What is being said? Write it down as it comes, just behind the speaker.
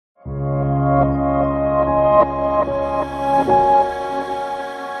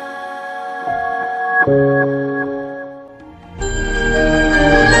ओम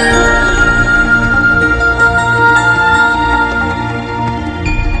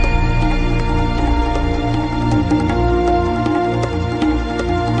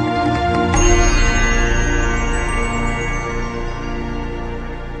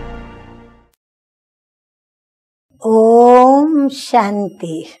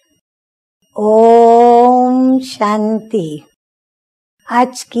शांति। ओम शांति।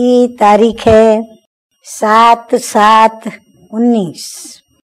 आज की तारीख है 7/7/19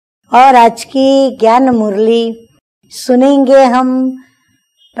 और आज की ज्ञान मुरली सुनेंगे हम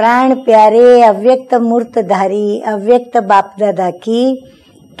प्राण प्यारे अव्यक्त मूर्तधारी अव्यक्त बाप दादा की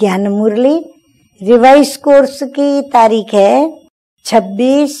ज्ञान मुरली। रिवाइज कोर्स की तारीख है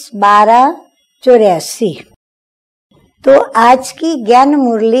 26/12/84। तो आज की ज्ञान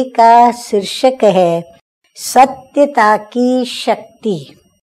मुरली का शीर्षक है सत्यता की शक्ति।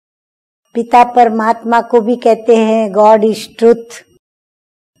 पिता परमात्मा को भी कहते हैं गॉड इज ट्रुथ।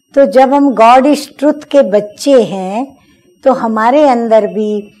 तो जब हम गॉड इज ट्रुथ के बच्चे हैं तो हमारे अंदर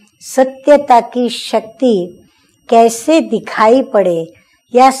भी सत्यता की शक्ति कैसे दिखाई पड़े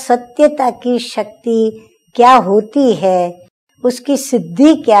या सत्यता की शक्ति क्या होती है, उसकी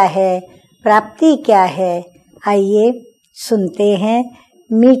सिद्धि क्या है, प्राप्ति क्या है, आइए सुनते हैं।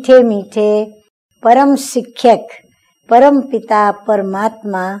 मीठे मीठे परम शिक्षक परम पिता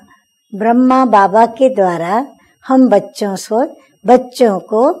परमात्मा ब्रह्मा बाबा के द्वारा हम बच्चों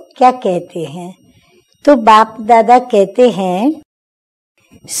को क्या कहते हैं। तो बाप दादा कहते हैं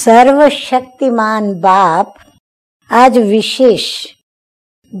सर्वशक्तिमान बाप आज विशेष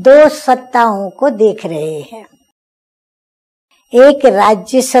 2 सत्ताओं को देख रहे हैं। एक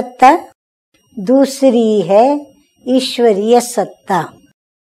राज्य सत्ता, दूसरी है ईश्वरीय सत्ता।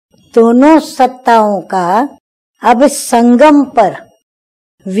 दोनों सत्ताओं का अब संगम पर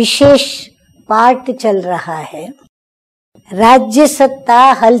विशेष पाठ चल रहा है। राज्य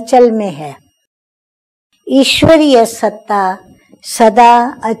सत्ता हलचल में है, ईश्वरीय सत्ता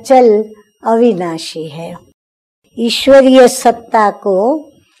सदा अचल अविनाशी है। ईश्वरीय सत्ता को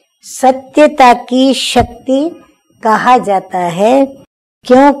सत्यता की शक्ति कहा जाता है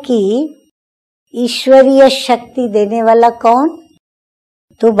क्योंकि ईश्वरीय शक्ति देने वाला कौन?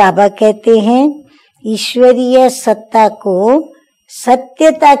 तो बाबा कहते हैं ईश्वरीय सत्ता को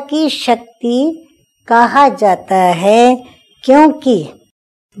सत्यता की शक्ति कहा जाता है क्योंकि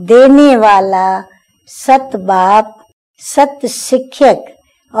देने वाला सत बाप, सत शिक्षक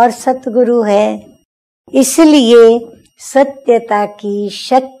और सतगुरु है। इसलिए सत्यता की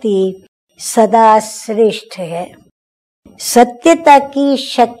शक्ति सदा श्रेष्ठ है। सत्यता की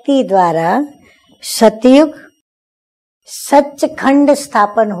शक्ति द्वारा सतयुग सचखंड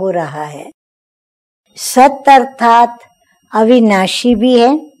स्थापन हो रहा है। सत अर्थात अविनाशी भी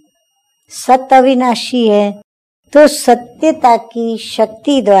है, सत अविनाशी है। तो सत्यता की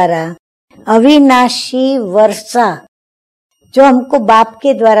शक्ति द्वारा अविनाशी वर्षा जो हमको बाप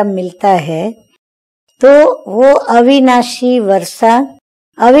के द्वारा मिलता है, तो वो अविनाशी वर्षा,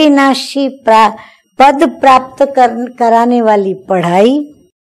 अविनाशी पद प्राप्त कराने वाली पढ़ाई,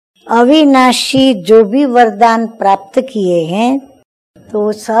 अविनाशी जो भी वरदान प्राप्त किए हैं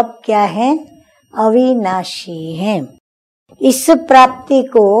तो सब क्या है? अविनाशी हैं। इस प्राप्ति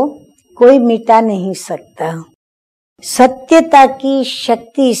को कोई मिटा नहीं सकता। सत्यता की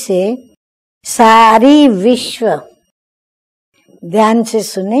शक्ति से सारी विश्व, ध्यान से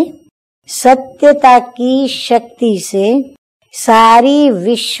सुने, सत्यता की शक्ति से सारी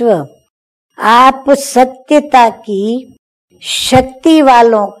विश्व आप सत्यता की शक्ति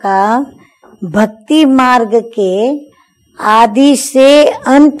वालों का भक्ति मार्ग के आदि से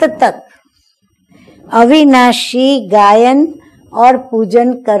अंत तक अविनाशी गायन और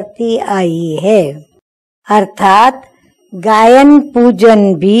पूजन करती आई है। अर्थात गायन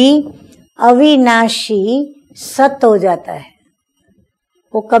पूजन भी अविनाशी सत हो जाता है।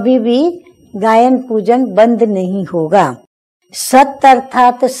 वो कभी भी गायन पूजन बंद नहीं होगा। सत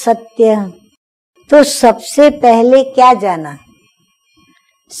अर्थात सत्य। तो सबसे पहले क्या जाना?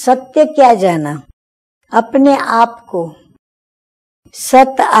 सत्य क्या जाना? अपने आप को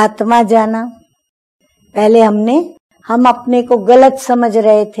सत आत्मा जाना। पहले हम अपने को गलत समझ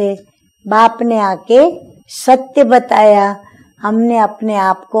रहे थे, बाप ने आके सत्य बताया, हमने अपने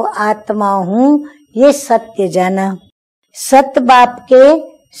आप को आत्मा हूँ ये सत्य जाना। सत बाप के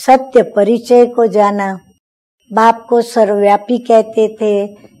सत्य परिचय को जाना। बाप को सर्वव्यापी कहते थे,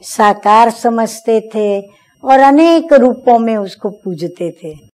 साकार समझते थे और अनेक रूपों में उसको पूजते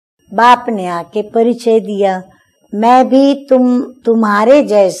थे। बाप ने आके परिचय दिया, मैं भी तुम्हारे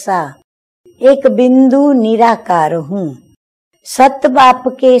जैसा एक बिंदु निराकार हूँ। सत बाप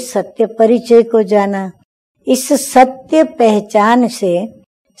के सत्य परिचय को जाना। इस सत्य पहचान से,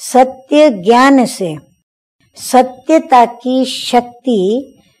 सत्य ज्ञान से सत्यता की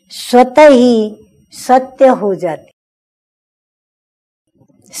शक्ति स्वतः ही सत्य हो जाती।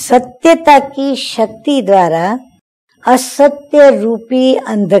 सत्यता की शक्ति द्वारा असत्य रूपी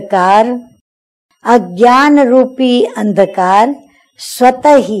अंधकार, अज्ञान रूपी अंधकार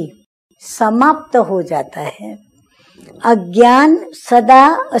स्वतः ही समाप्त हो जाता है। अज्ञान सदा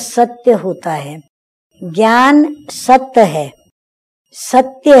असत्य होता है, ज्ञान सत्य है,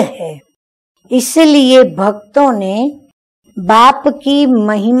 सत्य है। इसलिए भक्तों ने बाप की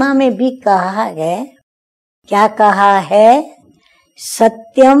महिमा में भी कहा है, क्या कहा है?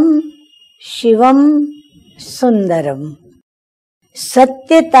 सत्यम शिवम सुंदरम।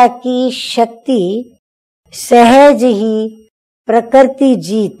 सत्यता की शक्ति सहज ही प्रकृति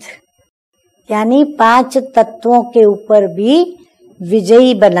जीत, यानी 5 तत्वों के ऊपर भी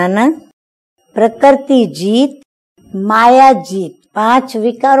विजयी बनाना, प्रकृति जीत, माया जीत, 5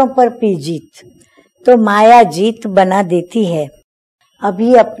 विकारों पर भी जीत, तो माया जीत बना देती है।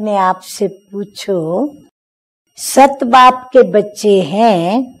 अभी अपने आप से पूछो, सत बाप के बच्चे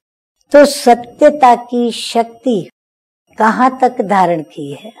हैं तो सत्यता की शक्ति कहाँ तक धारण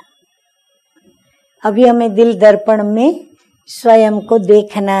की है? अभी हमें दिल दर्पण में स्वयं को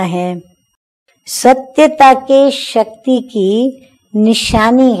देखना है। सत्यता के शक्ति की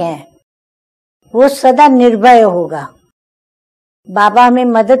निशानी है, वो सदा निर्भय होगा। बाबा हमें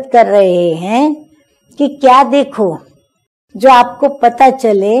मदद कर रहे हैं कि क्या देखो जो आपको पता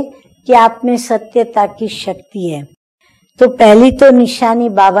चले कि आप में सत्यता की शक्ति है। तो पहली तो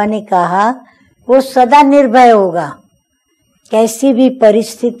निशानी बाबा ने कहा, वो सदा निर्भय होगा। कैसी भी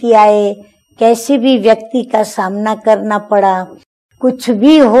परिस्थिति आए, कैसी भी व्यक्ति का सामना करना पड़ा, कुछ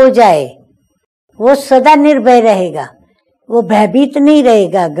भी हो जाए, वो सदा निर्भय रहेगा। वो भयभीत नहीं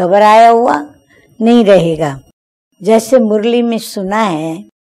रहेगा, घबराया हुआ नहीं रहेगा। जैसे मुरली में सुना है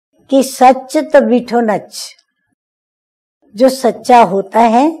कि सच तो बिठो नच, जो सच्चा होता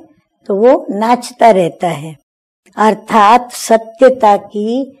है तो वो नाचता रहता है। अर्थात सत्यता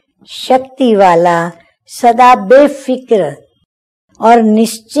की शक्ति वाला सदा बेफिक्र और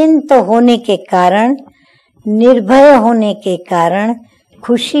निश्चिंत होने के कारण, निर्भय होने के कारण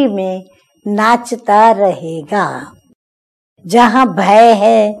खुशी में नाचता रहेगा। जहाँ भय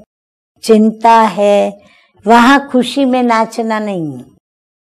है, चिंता है, वहाँ खुशी में नाचना नहीं।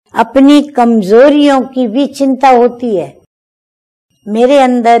 अपनी कमजोरियों की भी चिंता होती है। मेरे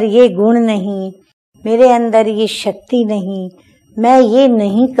अंदर ये गुण नहीं, मेरे अंदर ये शक्ति नहीं, मैं ये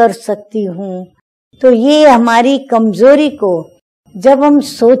नहीं कर सकती हूँ। तो ये हमारी कमजोरी को जब हम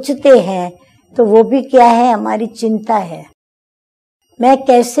सोचते हैं तो वो भी क्या है? हमारी चिंता है। मैं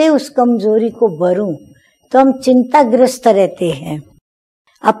कैसे उस कमजोरी को भरूं? तो हम चिंताग्रस्त रहते हैं।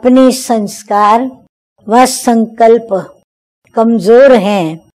 अपने संस्कार व संकल्प कमजोर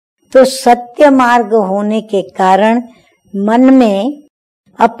हैं तो सत्य मार्ग होने के कारण मन में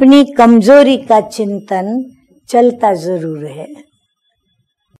अपनी कमजोरी का चिंतन चलता जरूर है।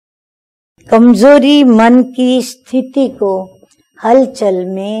 कमजोरी मन की स्थिति को हलचल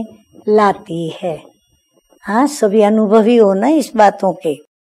में लाती है। हाँ, सभी अनुभवी हो ना इस बातों के।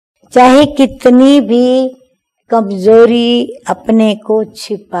 चाहे कितनी भी कमजोरी अपने को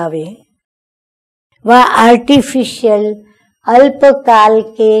छिपावे, वह आर्टिफिशियल अल्पकाल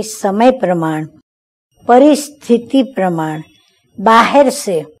के समय प्रमाण, परिस्थिति प्रमाण बाहर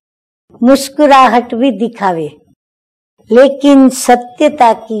से मुस्कुराहट भी दिखावे, लेकिन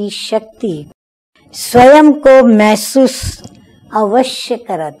सत्यता की शक्ति स्वयं को महसूस अवश्य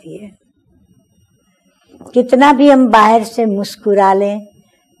कराती है। कितना भी हम बाहर से मुस्कुरा लें,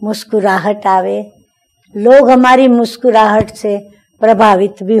 मुस्कुराहट आवे, लोग हमारी मुस्कुराहट से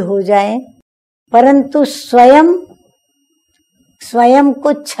प्रभावित भी हो जाएं, परंतु स्वयं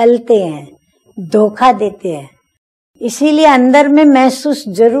को छलते हैं, धोखा देते हैं। इसीलिए अंदर में महसूस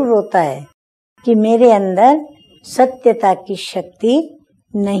जरूर होता है कि मेरे अंदर सत्यता की शक्ति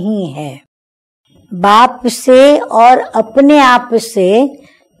नहीं है। बाप से और अपने आप से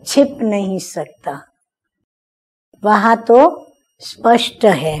छिप नहीं सकता, वहां तो स्पष्ट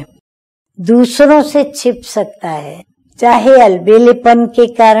है। दूसरों से छिप सकता है, चाहे अलबेलेपन के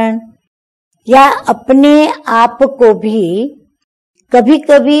कारण या अपने आप को भी कभी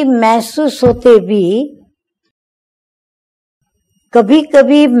कभी महसूस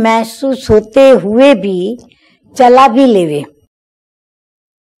होते हुए भी चला भी लेवे,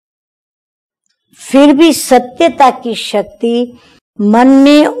 फिर भी सत्यता की शक्ति मन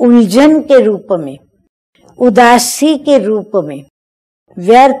में उलझन के रूप में, उदासी के रूप में,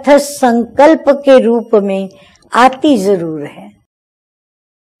 व्यर्थ संकल्प के रूप में आती जरूर है।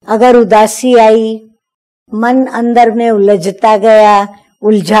 अगर उदासी आई, मन अंदर में उलझता गया,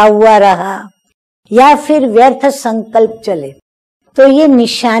 उलझा हुआ रहा, या फिर व्यर्थ संकल्प चले, तो ये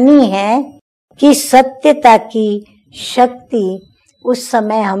निशानी है कि सत्यता की शक्ति उस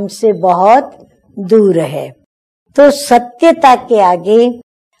समय हमसे बहुत दूर है। तो सत्यता के आगे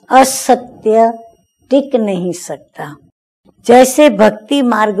असत्य टिक नहीं सकता। जैसे भक्ति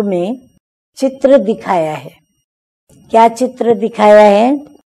मार्ग में चित्र दिखाया है, क्या चित्र दिखाया है?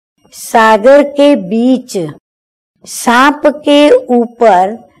 सागर के बीच सांप के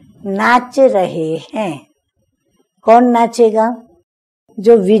ऊपर नाच रहे हैं। कौन नाचेगा?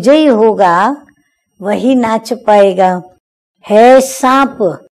 जो विजयी होगा वही नाच पाएगा। है सांप,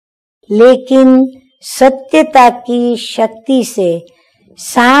 लेकिन सत्यता की शक्ति से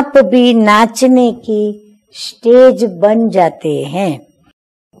सांप भी नाचने की स्टेज बन जाते हैं।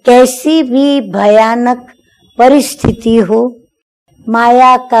 कैसी भी भयानक परिस्थिति हो,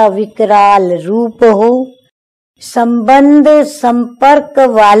 माया का विकराल रूप हो, संबंध संपर्क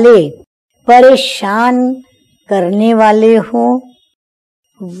वाले परेशान करने वाले हो,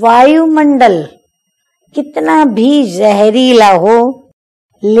 वायुमंडल कितना भी जहरीला हो,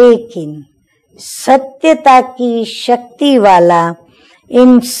 लेकिन सत्यता की शक्ति वाला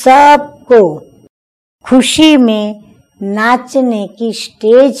इन सब को खुशी में नाचने की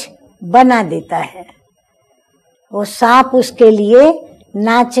स्टेज बना देता है। वो सांप उसके लिए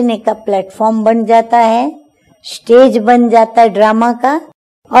नाचने का प्लेटफॉर्म बन जाता है, स्टेज बन जाता है ड्रामा का,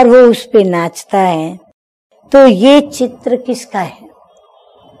 और वो उस पे नाचता है। तो ये चित्र किसका है?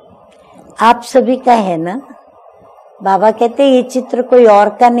 आप सभी का है ना। बाबा कहते ये चित्र कोई और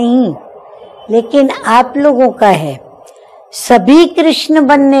का नहीं, लेकिन आप लोगों का है। सभी कृष्ण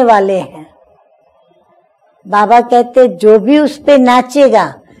बनने वाले हैं। बाबा कहते जो भी उस पे नाचेगा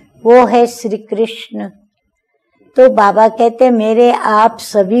वो है श्री कृष्ण। तो बाबा कहते मेरे आप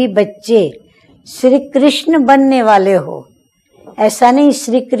सभी बच्चे श्री कृष्ण बनने वाले हो। ऐसा नहीं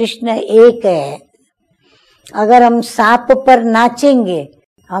श्री कृष्ण एक है। अगर हम सांप पर नाचेंगे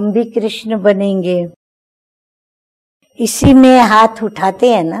हम भी कृष्ण बनेंगे। इसी में हाथ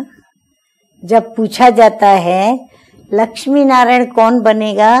उठाते हैं ना। जब पूछा जाता है लक्ष्मी नारायण कौन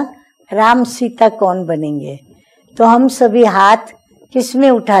बनेगा, राम सीता कौन बनेंगे, तो हम सभी हाथ किस में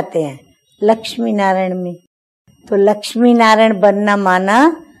उठाते हैं? लक्ष्मी नारायण में। तो लक्ष्मी नारायण बनना माना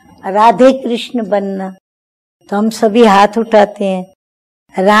राधे कृष्ण बनना, तो हम सभी हाथ उठाते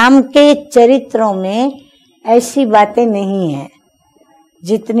हैं। राम के चरित्रों में ऐसी बातें नहीं है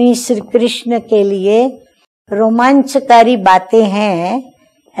जितनी श्री कृष्ण के लिए रोमांचकारी बातें हैं,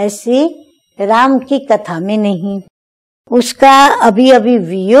 ऐसी राम की कथा में नहीं। उसका अभी अभी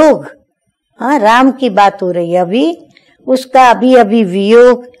वियोग, हाँ राम की बात हो रही है अभी, उसका अभी अभी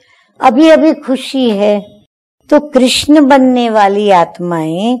वियोग, अभी अभी खुशी है। तो कृष्ण बनने वाली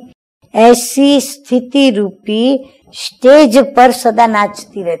आत्माएं ऐसी स्थिति रूपी स्टेज पर सदा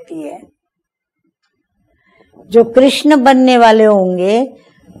नाचती रहती है। जो कृष्ण बनने वाले होंगे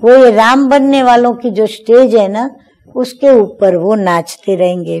वो ये राम बनने वालों की जो स्टेज है ना, उसके ऊपर वो नाचते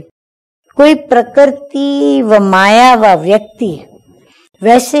रहेंगे। कोई प्रकृति व माया व व्यक्ति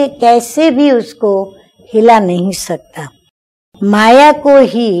वैसे कैसे भी उसको हिला नहीं सकता। माया को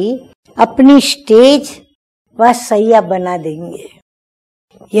ही अपनी स्टेज व सैया बना देंगे।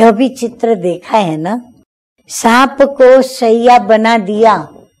 यह भी चित्र देखा है ना। सांप को सैया बना दिया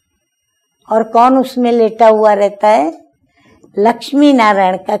और कौन उसमें लेटा हुआ रहता है? लक्ष्मी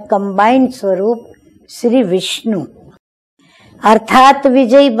नारायण का कंबाइंड स्वरूप श्री विष्णु, अर्थात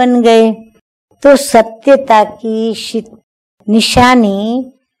विजयी बन गए। तो सत्यता की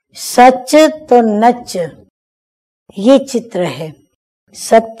निशानी सच तो नच, ये चित्र है।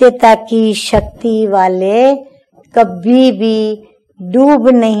 सत्यता की शक्ति वाले कभी भी डूब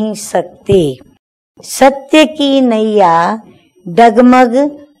नहीं सकते। सत्य की नैया डगमग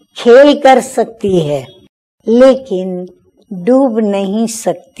खेल कर सकती है, लेकिन डूब नहीं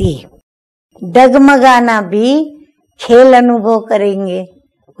सकती। डगमगाना भी खेल अनुभव करेंगे,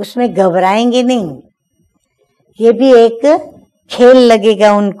 उसमें घबराएंगे नहीं। ये भी एक खेल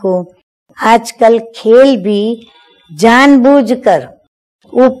लगेगा उनको। आजकल खेल भी जानबूझकर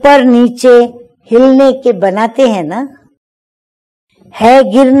ऊपर नीचे हिलने के बनाते हैं ना। है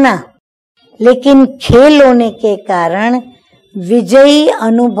गिरना, लेकिन खेल होने के कारण विजयी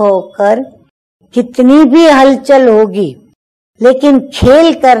अनुभव कर कितनी भी हलचल होगी, लेकिन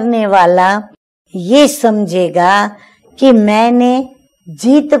खेल करने वाला ये समझेगा कि मैंने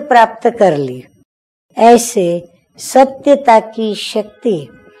जीत प्राप्त कर ली। ऐसे सत्यता की शक्ति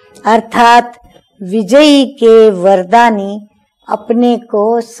अर्थात विजयी के वरदानी अपने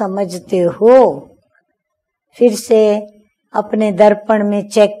को समझते हो। फिर से अपने दर्पण में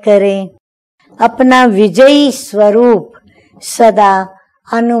चेक करें। अपना विजयी स्वरूप सदा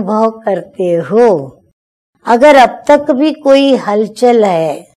अनुभव करते हो। अगर अब तक भी कोई हलचल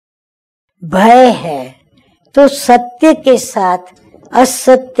है, भय है, तो सत्य के साथ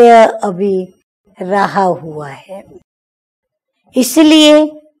असत्य अभी रहा हुआ है, इसलिए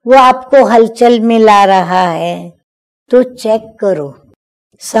वो आपको हलचल में ला रहा है। तो चेक करो,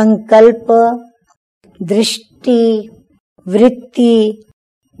 संकल्प, दृष्टि, वृत्ति,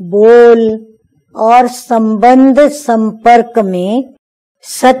 बोल और संबंध संपर्क में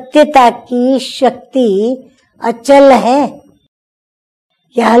सत्यता की शक्ति अचल है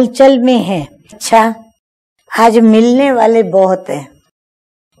या हलचल में है? अच्छा, आज मिलने वाले बहुत हैं,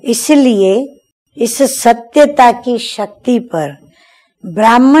 इसलिए इस सत्यता की शक्ति पर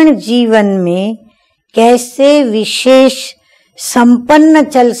ब्राह्मण जीवन में कैसे विशेष संपन्न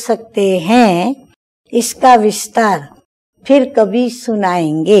चल सकते हैं, इसका विस्तार फिर कभी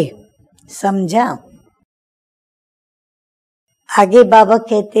सुनाएंगे। समझा? आगे बाबा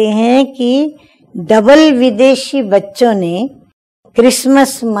कहते हैं कि डबल विदेशी बच्चों ने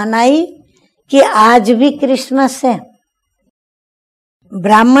क्रिसमस मनाई कि आज भी क्रिसमस है।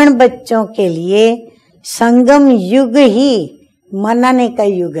 ब्राह्मण बच्चों के लिए संगम युग ही मनाने का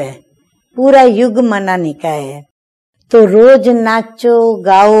युग है, पूरा युग मनाने का है। तो रोज नाचो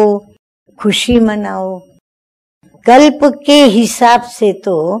गाओ, खुशी मनाओ। कल्प के हिसाब से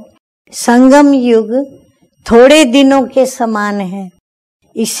तो संगम युग थोड़े दिनों के समान है,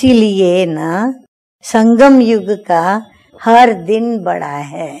 इसीलिए ना संगम युग का हर दिन बड़ा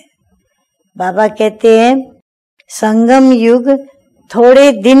है। बाबा कहते हैं संगम युग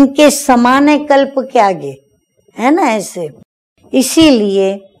थोड़े दिन के समान है कल्प के आगे, है ना ऐसे। इसीलिए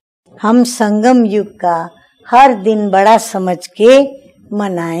हम संगम युग का हर दिन बड़ा समझ के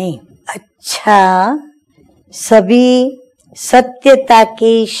मनाएं। अच्छा, सभी सत्यता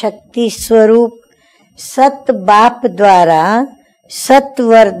के शक्ति स्वरूप सत बाप द्वारा सत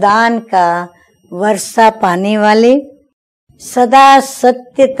वरदान का वर्षा पाने वाले, सदा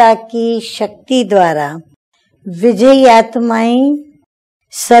सत्यता की शक्ति द्वारा विजयी आत्माएं,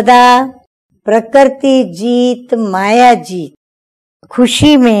 सदा प्रकृति जीत माया जीत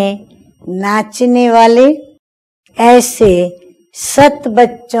खुशी में नाचने वाले, ऐसे सत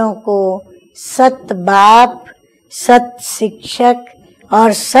बच्चों को सत बाप, सत शिक्षक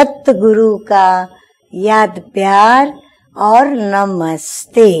और सत गुरु का याद प्यार और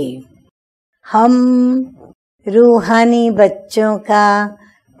नमस्ते। हम रूहानी बच्चों का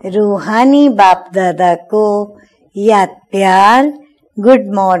रूहानी बाप दादा को याद प्यार,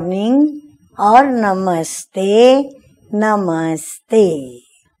 गुड मॉर्निंग और नमस्ते नमस्ते।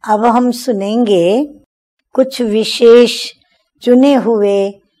 अब हम सुनेंगे कुछ विशेष चुने हुए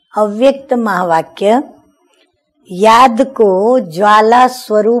अव्यक्त महावाक्य। याद को ज्वाला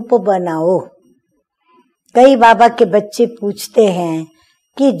स्वरूप बनाओ। कई बाबा के बच्चे पूछते हैं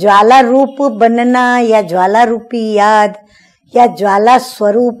कि ज्वाला रूप बनना या ज्वाला रूपी याद या ज्वाला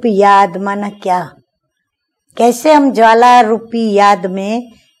स्वरूप याद माना क्या? कैसे हम ज्वाला रूपी याद में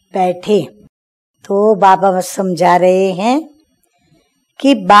बैठे? तो बाबा समझा रहे हैं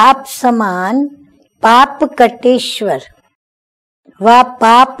कि बाप समान पाप कटेश्वर व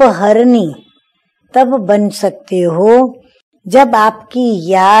पाप हरनी तब बन सकते हो जब आपकी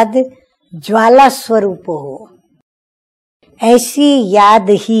याद ज्वाला स्वरूप हो। ऐसी याद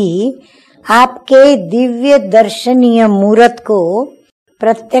ही आपके दिव्य दर्शनीय मूर्त को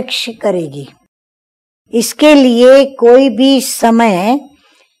प्रत्यक्ष करेगी। इसके लिए कोई भी समय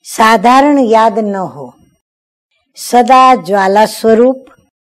साधारण याद न हो, सदा ज्वाला स्वरूप,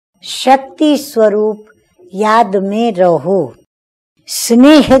 शक्ति स्वरूप याद में रहो।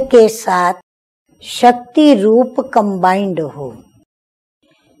 स्नेह के साथ शक्ति रूप कंबाइंड हो।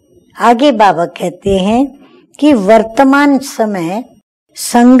 आगे बाबा कहते हैं कि वर्तमान समय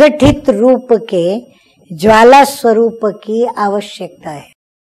संगठित रूप के ज्वाला स्वरूप की आवश्यकता है।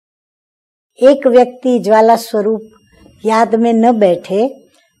 एक व्यक्ति ज्वाला स्वरूप याद में न बैठे,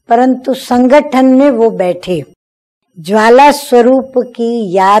 परंतु संगठन में वो बैठे। ज्वाला स्वरूप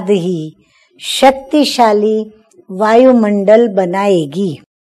की याद ही शक्तिशाली वायुमंडल बनाएगी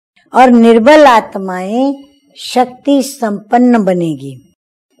और निर्बल आत्माएं शक्ति संपन्न बनेगी।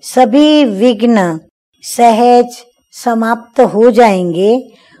 सभी विघ्न सहज समाप्त हो जाएंगे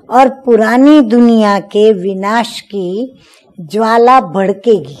और पुरानी दुनिया के विनाश की ज्वाला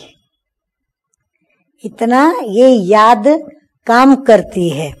भड़केगी। इतना ये याद काम करती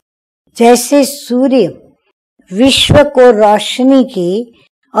है। जैसे सूर्य विश्व को रोशनी की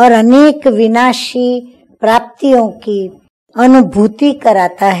और अनेक विनाशी प्राप्तियों की अनुभूति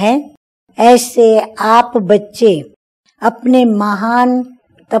कराता है, ऐसे आप बच्चे अपने महान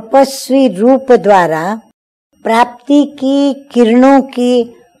तपस्वी रूप द्वारा प्राप्ति की किरणों की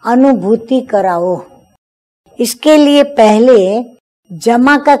अनुभूति कराओ। इसके लिए पहले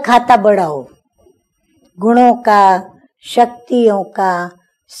जमा का खाता बढ़ाओ, गुणों का, शक्तियों का,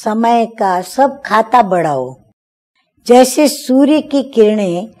 समय का सब खाता बढ़ाओ। जैसे सूर्य की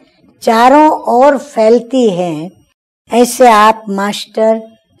किरणें चारों ओर फैलती हैं, ऐसे आप मास्टर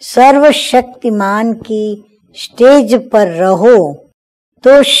सर्वशक्तिमान की स्टेज पर रहो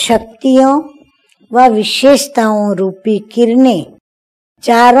तो शक्तियों व विशेषताओं रूपी किरणें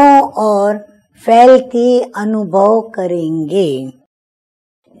चारों ओर फैलती अनुभव करेंगे।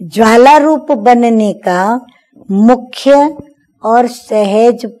 ज्वाला रूप बनने का मुख्य और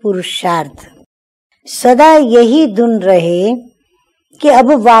सहज पुरुषार्थ सदा यही धुन रहे कि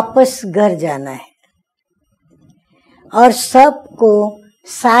अब वापस घर जाना है और सबको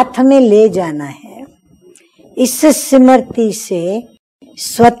साथ में ले जाना है। इस स्मृति से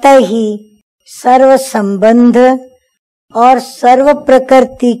स्वतः ही सर्व संबंध और सर्व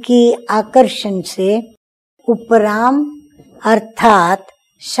प्रकृति की आकर्षण से उपराम अर्थात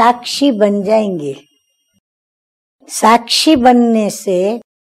साक्षी बन जाएंगे। साक्षी बनने से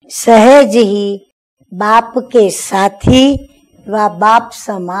सहज ही बाप के साथी व बाप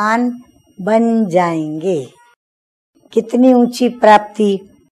समान बन जाएंगे। कितनी ऊंची प्राप्ति!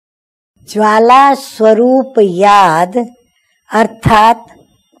 ज्वाला स्वरूप याद अर्थात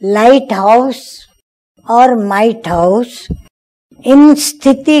लाइट हाउस और माइट हाउस, इन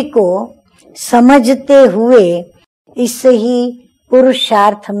स्थिति को समझते हुए इस ही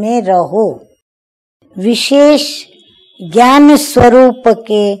पुरुषार्थ में रहो। विशेष ज्ञान स्वरूप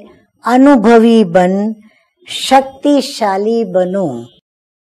के अनुभवी बन शक्तिशाली बनो,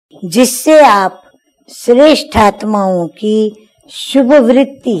 जिससे आप श्रेष्ठ आत्माओं की शुभ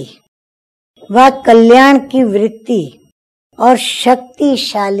वृत्ति व कल्याण की वृत्ति और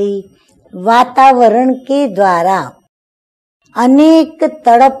शक्तिशाली वातावरण के द्वारा अनेक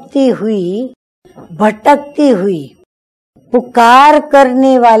तड़पती हुई, भटकती हुई, पुकार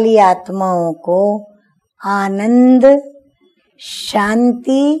करने वाली आत्माओं को आनंद,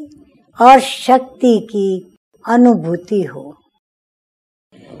 शांति और शक्ति की अनुभूति हो।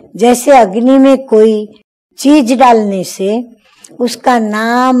 जैसे अग्नि में कोई चीज डालने से उसका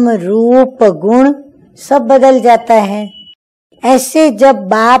नाम, रूप, गुण सब बदल जाता है, ऐसे जब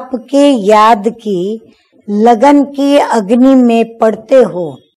बाप के याद की लगन की अग्नि में पड़ते हो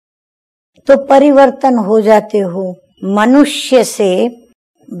तो परिवर्तन हो जाते हो। मनुष्य से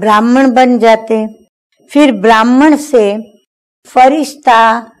ब्राह्मण बन जाते, फिर ब्राह्मण से फरिश्ता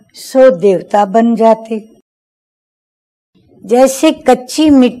सो देवता बन जाते। जैसे कच्ची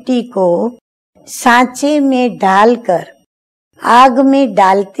मिट्टी को सांचे में डालकर आग में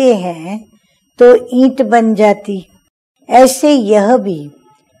डालते हैं तो ईंट बन जाती, ऐसे यह भी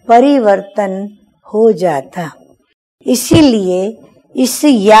परिवर्तन हो जाता। इसीलिए इस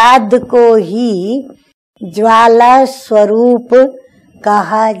याद को ही ज्वाला स्वरूप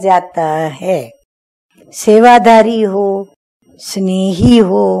कहा जाता है। सेवाधारी हो, स्नेही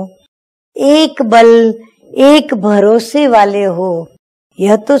हो, एक बल एक भरोसे वाले हो,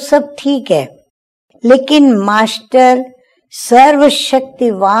 यह तो सब ठीक है, लेकिन मास्टर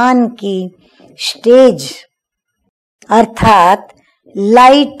सर्वशक्तिवान की स्टेज अर्थात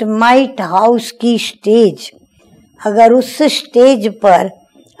लाइट माइट हाउस की स्टेज, अगर उस स्टेज पर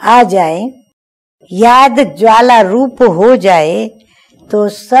आ जाए, याद ज्वाला रूप हो जाए, तो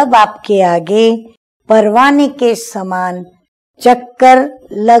सब आपके आगे परवाने के समान चक्कर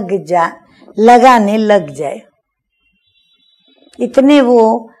लगाने लग जाए। इतने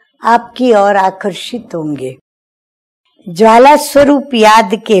वो आपकी ओर आकर्षित होंगे। ज्वाला स्वरूप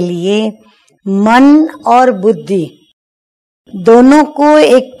याद के लिए मन और बुद्धि दोनों को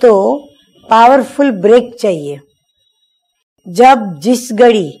एक तो पावरफुल ब्रेक चाहिए। जब जिस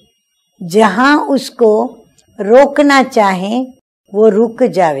घड़ी जहां उसको रोकना चाहे वो रुक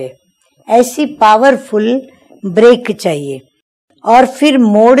जावे, ऐसी पावरफुल ब्रेक चाहिए। और फिर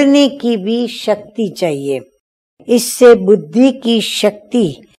मोड़ने की भी शक्ति चाहिए। इससे बुद्धि की शक्ति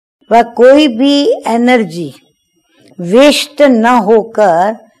व कोई भी एनर्जी वेस्ट न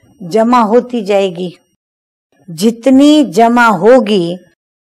होकर जमा होती जाएगी। जितनी जमा होगी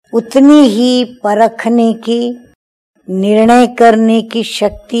उतनी ही परखने की, निर्णय करने की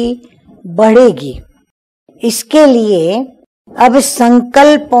शक्ति बढ़ेगी। इसके लिए अब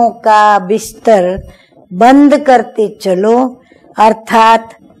संकल्पों का बिस्तर बंद करते चलो, अर्थात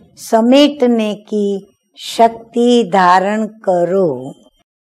समेटने की शक्ति धारण करो।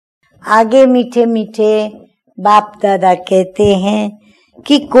 आगे मीठे मीठे बाप दादा कहते हैं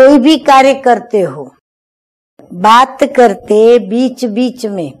कि कोई भी कार्य करते हो, बात करते बीच बीच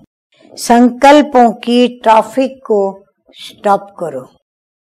में संकल्पों की ट्रैफिक को स्टॉप करो।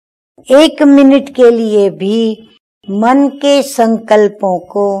 1 मिनट के लिए भी मन के संकल्पों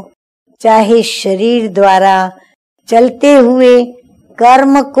को, चाहे शरीर द्वारा चलते हुए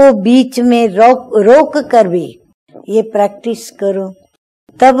कर्म को बीच में रोक कर भी ये प्रैक्टिस करो,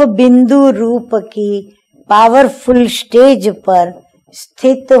 तब बिंदु रूप की पावरफुल स्टेज पर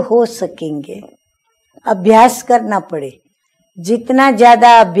स्थित हो सकेंगे। अभ्यास करना पड़े। जितना ज्यादा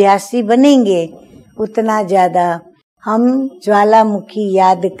अभ्यासी बनेंगे उतना ज्यादा हम ज्वालामुखी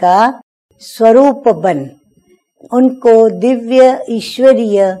याद का स्वरूप बन उनको दिव्य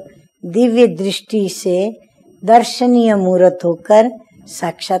ईश्वरीय दिव्य दृष्टि से दर्शनीय मूर्त होकर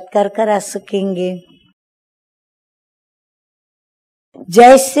साक्षात्कार करा सकेंगे।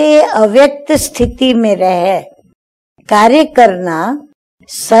 जैसे अव्यक्त स्थिति में रह कार्य करना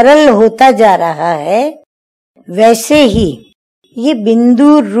सरल होता जा रहा है, वैसे ही ये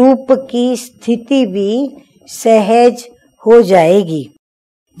बिंदु रूप की स्थिति भी सहज हो जाएगी।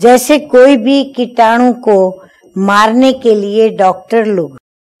 जैसे कोई भी कीटाणु को मारने के लिए डॉक्टर लोग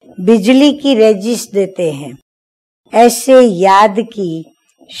बिजली की रेजिस देते हैं, ऐसे याद की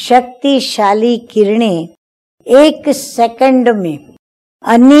शक्तिशाली किरणें 1 सेकंड में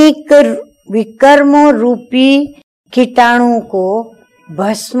अनेक विकर्मों रूपी कीटाणु को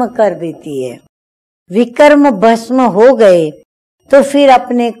भस्म कर देती है। विकर्म भस्म हो गए तो फिर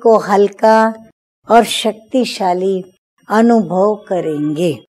अपने को हल्का और शक्तिशाली अनुभव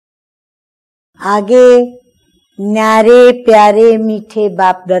करेंगे। आगे न्यारे प्यारे मीठे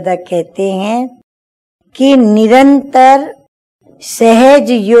बाप दादा कहते हैं कि निरंतर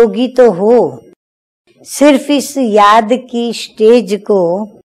सहज योगी तो हो, सिर्फ इस याद की स्टेज को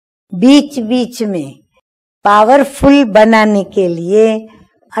बीच बीच में पावरफुल बनाने के लिए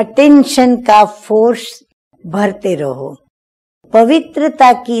अटेंशन का फोर्स भरते रहो।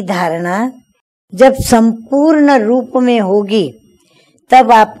 पवित्रता की धारणा जब संपूर्ण रूप में होगी,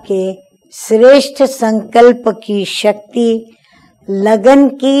 तब आपके श्रेष्ठ संकल्प की शक्ति लगन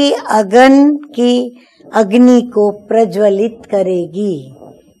की अग्नि को प्रज्वलित करेगी।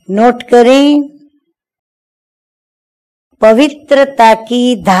 नोट करें, पवित्रता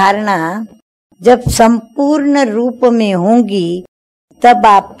की धारणा जब संपूर्ण रूप में होगी, तब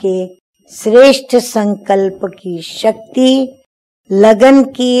आपके श्रेष्ठ संकल्प की शक्ति लगन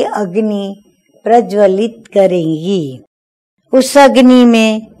की अग्नि प्रज्वलित करेगी। उस अग्नि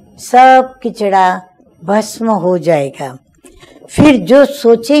में सब किचड़ा भस्म हो जाएगा। फिर जो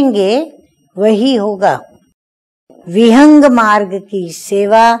सोचेंगे वही होगा। विहंग मार्ग की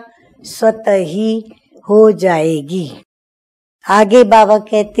सेवा स्वतः ही हो जाएगी। आगे बाबा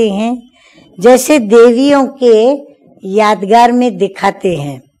कहते हैं, जैसे देवियों के यादगार में दिखाते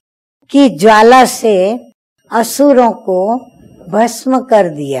हैं कि ज्वाला से असुरों को भस्म कर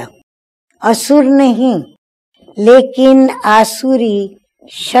दिया। असुर नहीं, लेकिन आसुरी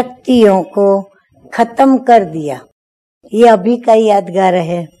शक्तियों को खत्म कर दिया। ये अभी का यादगार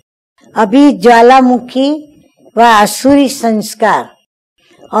है। अभी ज्वालामुखी व आसुरी संस्कार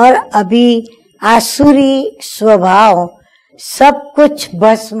और अभी आसुरी स्वभाव सब कुछ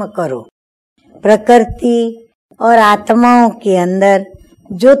भस्म करो। प्रकृति और आत्माओं के अंदर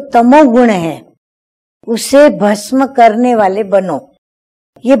जो तमोगुण है उसे भस्म करने वाले बनो।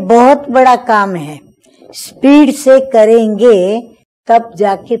 ये बहुत बड़ा काम है। स्पीड से करेंगे तब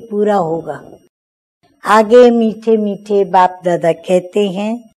जाके पूरा होगा। आगे मीठे मीठे बाप दादा कहते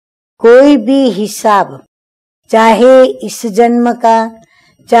हैं, कोई भी हिसाब, चाहे इस जन्म का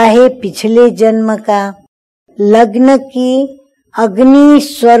चाहे पिछले जन्म का, लग्न की अग्नि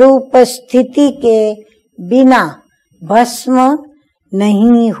स्वरूप स्थिति के बिना भस्म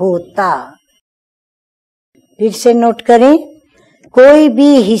नहीं होता। फिर से नोट करें, कोई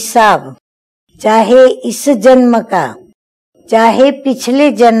भी हिसाब, चाहे इस जन्म का चाहे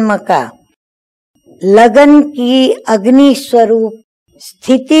पिछले जन्म का, लगन की अग्नि स्वरूप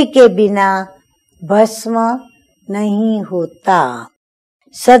स्थिति के बिना भस्म नहीं होता।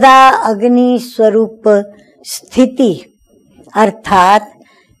 सदा अग्नि स्वरूप स्थिति अर्थात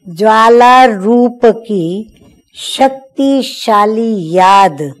ज्वाला रूप की शक्तिशाली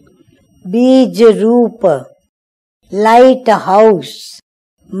याद, बीज रूप लाइट हाउस,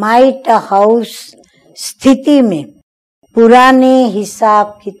 माइट हाउस स्थिति में पुराने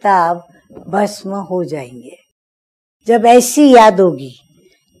हिसाब किताब भस्म हो जाएंगे। जब ऐसी याद होगी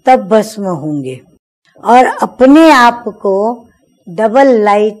तब भस्म होंगे और अपने आप को डबल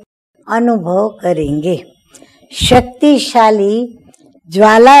लाइट अनुभव करेंगे। शक्तिशाली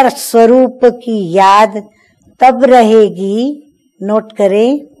ज्वाला स्वरूप की याद तब रहेगी, नोट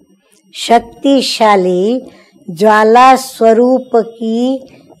करें, शक्तिशाली ज्वाला स्वरूप की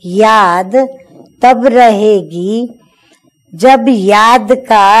याद तब रहेगी जब याद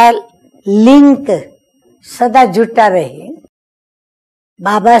का लिंक सदा जुटा रहे।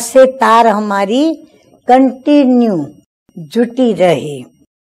 बाबा से तार हमारी कंटिन्यू जुटी रहे।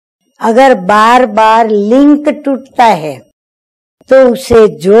 अगर बार बार लिंक टूटता है तो उसे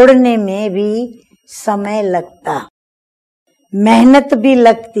जोड़ने में भी समय लगता, मेहनत भी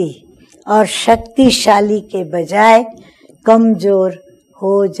लगती और शक्तिशाली के बजाय कमजोर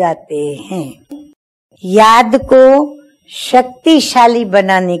हो जाते हैं। याद को शक्तिशाली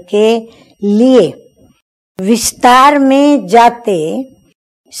बनाने के लिए विस्तार में जाते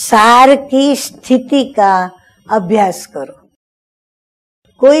सार की स्थिति का अभ्यास करो।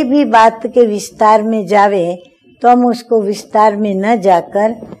 कोई भी बात के विस्तार में जावे तो हम उसको विस्तार में न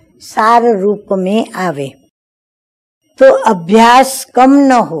जाकर सार रूप में आवे, तो अभ्यास कम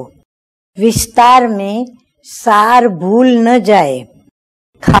न हो, विस्तार में सार भूल न जाए।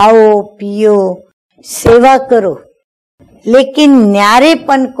 खाओ पियो सेवा करो, लेकिन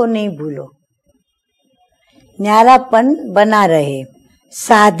न्यारेपन को नहीं भूलो, न्यारापन बना रहे।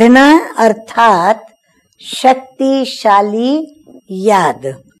 साधना अर्थात शक्तिशाली याद,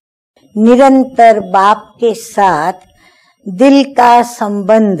 निरंतर बाप के साथ दिल का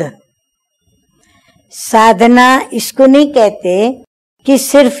संबंध। साधना इसको नहीं कहते कि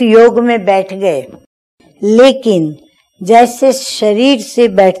सिर्फ योग में बैठ गए, लेकिन जैसे शरीर से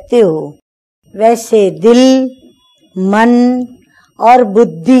बैठते हो वैसे दिल, मन और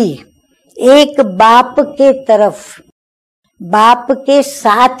बुद्धि एक बाप के तरफ, बाप के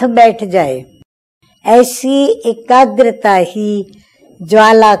साथ बैठ जाए। ऐसी एकाग्रता ही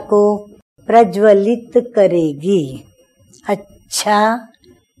ज्वाला को प्रज्वलित करेगी। अच्छा,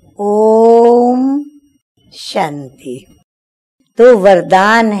 ओम शांति। तो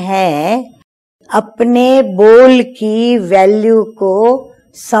वरदान है, अपने बोल की वैल्यू को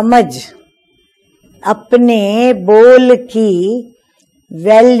समझ, अपने बोल की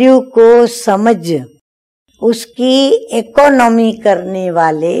वैल्यू को समझ, उसकी इकोनॉमी करने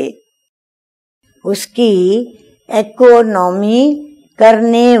वाले, उसकी इकोनॉमी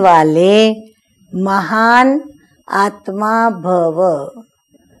करने वाले महान आत्मा भव,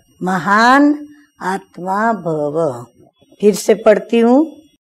 महान आत्मा भव। फिर से पढ़ती हूँ,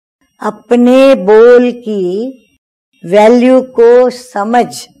 अपने बोल की वैल्यू को समझ,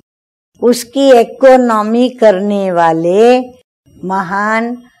 उसकी इकोनॉमी करने वाले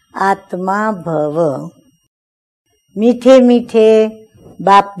महान आत्मा भव। मीठे मीठे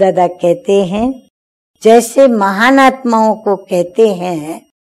बाप दादा कहते हैं, जैसे महान आत्माओं को कहते हैं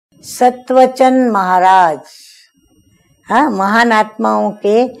सत्वचन महाराज। हाँ, महान आत्माओं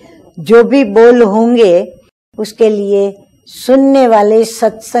के जो भी बोल होंगे उसके लिए सुनने वाले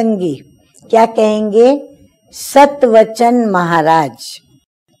सत्संगी क्या कहेंगे? सत्वचन महाराज।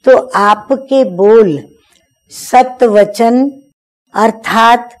 तो आपके बोल सत्वचन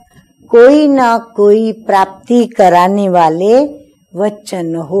अर्थात कोई ना कोई प्राप्ति कराने वाले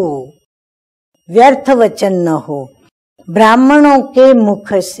वचन हो, व्यर्थ वचन न हो। ब्राह्मणों के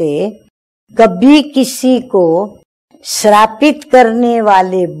मुख से कभी किसी को श्रापित करने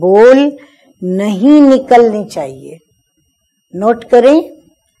वाले बोल नहीं निकलने चाहिए। नोट करें,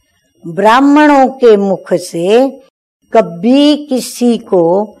 ब्राह्मणों के मुख से कभी किसी को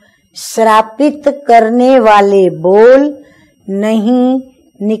श्रापित करने वाले बोल नहीं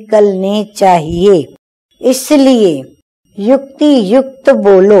निकलने चाहिए। इसलिए युक्ति युक्त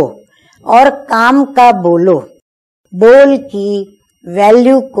बोलो और काम का बोलो। बोल की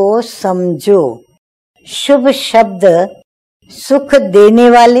वैल्यू को समझो। शुभ शब्द सुख देने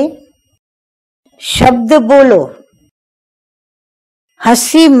वाले शब्द बोलो।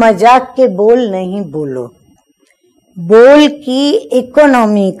 हंसी मजाक के बोल नहीं बोलो। बोल की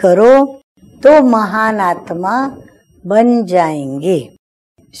इकोनॉमी करो तो महान आत्मा बन जाएंगे।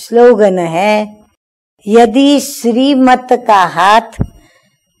 स्लोगन है, यदि श्रीमत का हाथ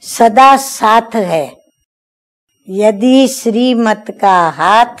सदा साथ है, यदि श्रीमत का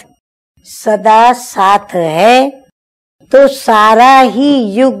हाथ सदा साथ है तो सारा ही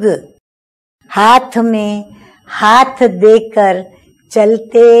युग हाथ में हाथ देकर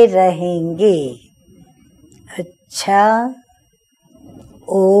चलते रहेंगे। अच्छा,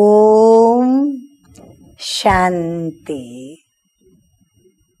 ओम शांति।